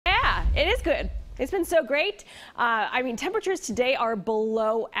It is good. It's been so great. I mean, temperatures today are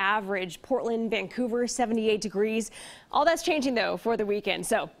below average. Portland, Vancouver, 78 degrees. All that's changing, though, for the weekend.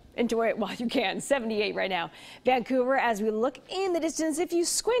 So enjoy it while you can. 78 right now. Vancouver, as we look in the distance, if you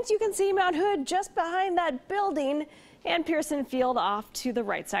squint, you can see Mount Hood just behind that building and Pearson Field off to the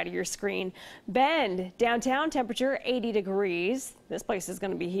right side of your screen. Bend, downtown, temperature 80 degrees. This place is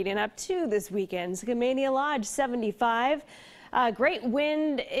going to be heating up, too, this weekend. Skamania Lodge, 75. Great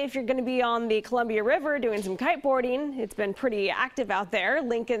wind if you're going to be on the Columbia River doing some kiteboarding. It's been pretty active out there.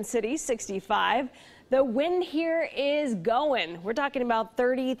 Lincoln City, 65. The wind here is going. We're talking about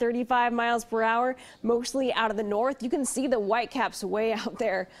 30, 35 miles per hour, mostly out of the north. You can see the whitecaps way out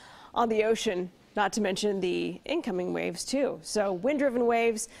there on the ocean, not to mention the incoming waves, too. So wind-driven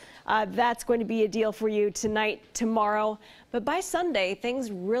waves, that's going to be a deal for you tonight, tomorrow. But by Sunday,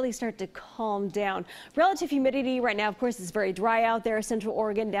 things really start to calm down. Relative humidity right now, of course, is very dry out there. Central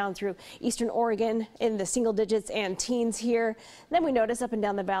Oregon down through eastern Oregon in the single digits and teens here. Then we notice up and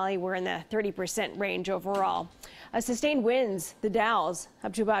down the valley, we're in the 30% range overall. Sustained winds, the Dows,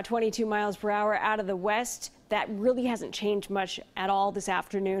 up to about 22 miles per hour out of the west. That really hasn't changed much at all this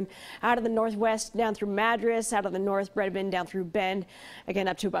afternoon. Out of the northwest down through Madras, out of the north Redmond down through Bend, again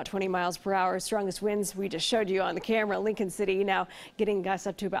up to about 20 miles per hour. Strongest winds we just showed you on the camera. Lincoln City now getting gusts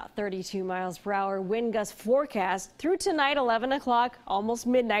up to about 32 miles per hour. Wind gust forecast through tonight, 11 o'clock, almost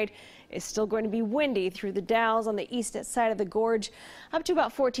midnight. It's still going to be windy through the Dalles on the east side of the gorge, up to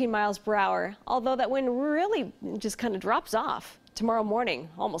about 14 miles per hour. Although that wind really just kind of drops off. Tomorrow morning,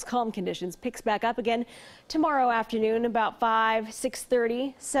 almost calm conditions, picks back up again tomorrow afternoon, about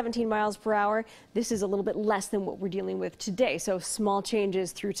 6:30, 17 miles per hour. This is a little bit less than what we're dealing with today, so small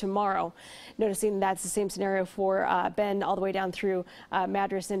changes through tomorrow. Noticing that's the same scenario for Bend all the way down through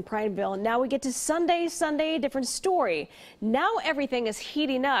Madras and Prineville. Now we get to Sunday, different story. Now everything is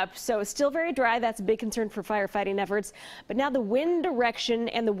heating up, so it's still very dry. That's a big concern for firefighting efforts. But now the wind direction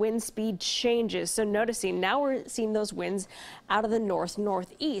and the wind speed changes. So noticing now we're seeing those winds out of the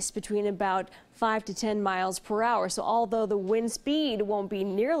northeast between about 5 to 10 miles per hour. So although the wind speed won't be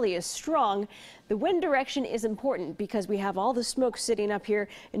nearly as strong, the wind direction is important because we have all the smoke sitting up here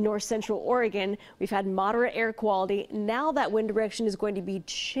in north central Oregon. We've had moderate air quality. Now that wind direction is going to be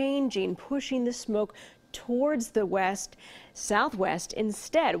changing, pushing the smoke towards the west, southwest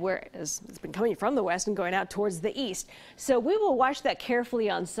instead, whereas it's been coming from the west and going out towards the east. So we will watch that carefully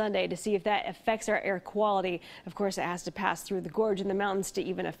on Sunday to see if that affects our air quality. Of course, it has to pass through the gorge and the mountains to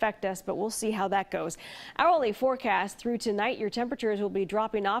even affect us, but we'll see how that goes. Hourly forecast through tonight, your temperatures will be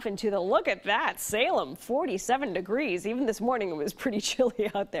dropping off into the, look at that, Salem, 47 degrees. Even this morning it was pretty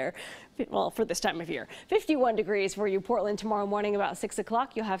chilly out there. Well, for this time of year. 51 degrees for you. Portland tomorrow morning about 6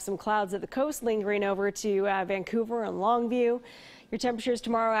 o'clock. You'll have some clouds at the coast lingering over to Vancouver and Longview. Your temperatures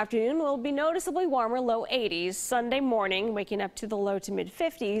tomorrow afternoon will be noticeably warmer, low 80s. Sunday morning, waking up to the low to mid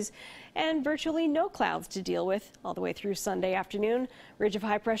 50s, and virtually no clouds to deal with all the way through Sunday afternoon. Ridge of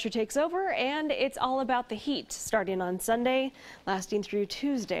high pressure takes over, and it's all about the heat starting on Sunday, lasting through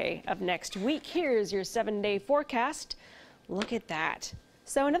Tuesday of next week. Here's your 7-day forecast. Look at that.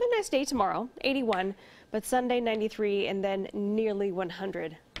 So another nice day tomorrow, 81, but Sunday 93, and then nearly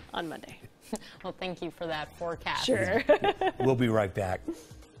 100 on Monday. Well, thank you for that forecast. Sure. We'll be right back.